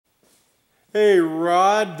Hey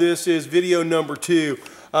Rod, this is video number 2.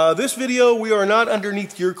 This video, we are not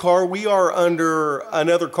underneath your car. We are under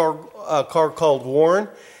another car called Warren.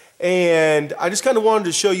 And I just kind of wanted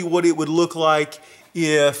to show you what it would look like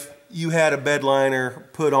if you had a bed liner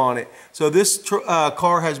put on it. So this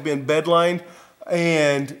car has been bed lined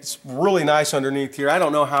and it's really nice underneath here. I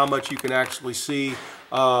don't know how much you can actually see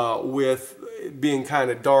with it being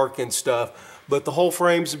kind of dark and stuff, but the whole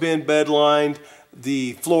frame's been bed lined.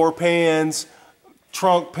 The floor pans,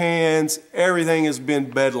 trunk pans, everything has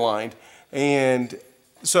been bed lined. And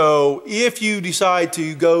so if you decide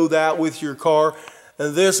to go that with your car,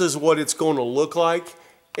 this is what it's going to look like.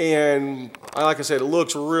 And like I said, it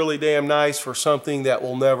looks really damn nice for something that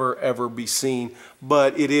will never ever be seen,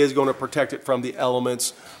 but it is going to protect it from the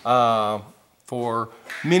elements for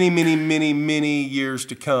many years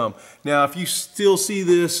to come. Now if you still see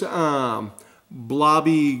this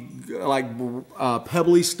blobby, like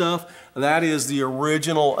pebbly stuff, that is the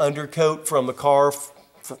original undercoat from the car,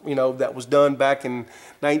 you know, that was done back in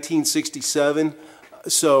 1967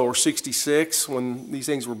 or 66 when these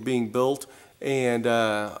things were being built. And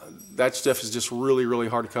that stuff is just really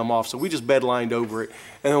hard to come off, so we just bed lined over it,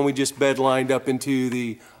 and then we just bed lined up into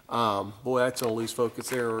the boy, that's gonna lose focus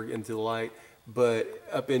there or into the light, but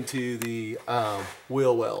up into the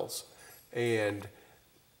wheel wells. And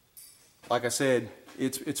like I said,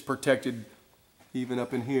 it's protected even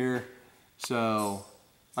up in here. So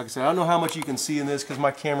like I said, I don't know how much you can see in this because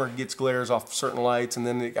my camera gets glares off certain lights, and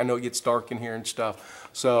then I know it gets dark in here and stuff.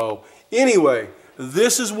 So anyway,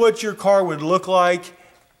 this is what your car would look like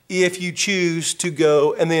if you choose to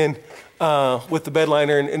go, and then with the bed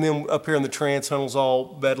liner, and then up here in the trans tunnel's all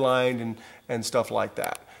bed lined and stuff like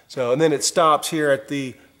that. So, and then it stops here at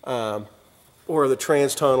the where the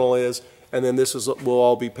trans tunnel is, and then this will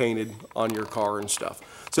all be painted on your car and stuff.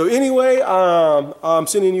 So anyway, I'm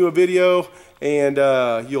sending you a video, and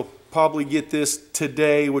you'll probably get this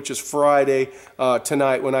today, which is Friday.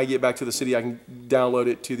 Tonight when I get back to the city, I can download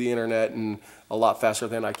it to the internet and a lot faster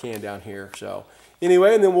than I can down here. So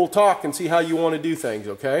anyway, and then we'll talk and see how you want to do things,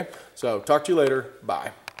 okay? So talk to you later.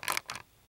 Bye.